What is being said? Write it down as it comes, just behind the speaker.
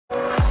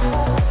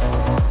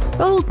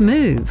Bold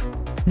move!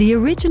 The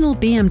original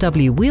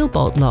BMW wheel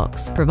bolt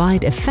locks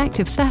provide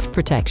effective theft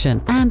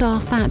protection and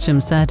are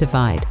Thatcham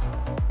certified.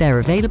 They're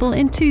available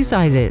in 2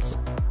 sizes.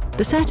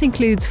 The set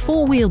includes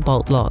 4 wheel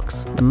bolt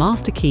locks, the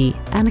master key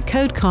and a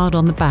code card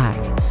on the back.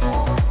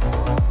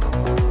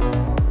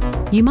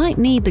 You might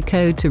need the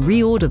code to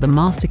reorder the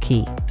master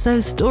key, so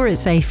store it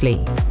safely.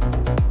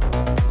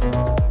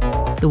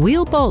 The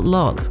wheel bolt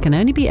locks can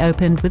only be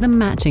opened with a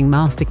matching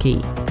master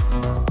key.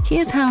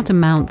 Here's how to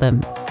mount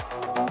them.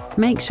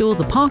 Make sure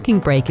the parking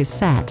brake is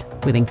set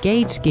with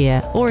engaged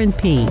gear or in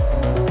P.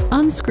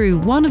 Unscrew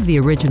one of the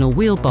original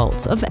wheel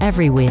bolts of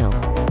every wheel.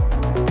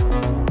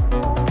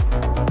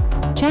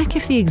 Check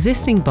if the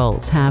existing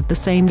bolts have the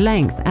same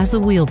length as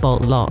the wheel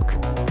bolt lock.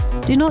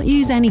 Do not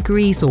use any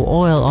grease or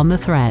oil on the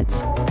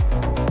threads.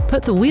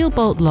 Put the wheel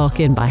bolt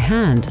lock in by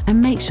hand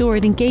and make sure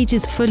it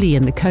engages fully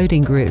in the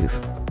coding groove.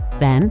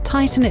 Then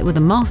tighten it with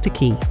a master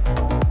key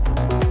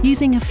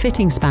using a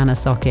fitting spanner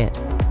socket.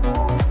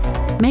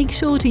 Make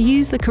sure to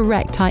use the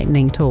correct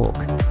tightening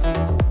torque.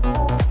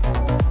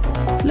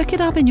 Look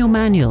it up in your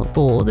manual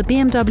or the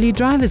BMW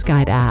Driver's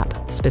Guide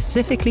app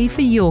specifically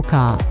for your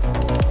car.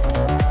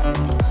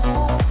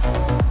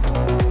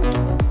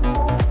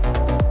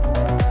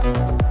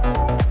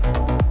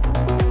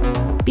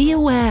 Be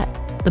aware,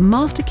 the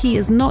master key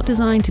is not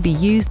designed to be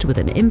used with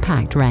an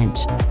impact wrench.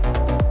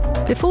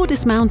 Before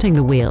dismounting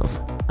the wheels,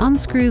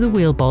 unscrew the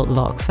wheel bolt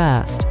lock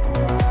first.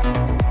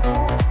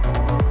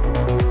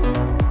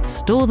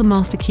 Store the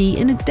master key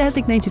in a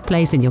designated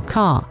place in your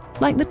car,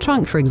 like the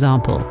trunk for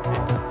example.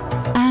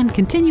 And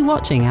continue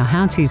watching our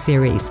how-to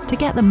series to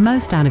get the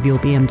most out of your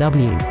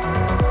BMW.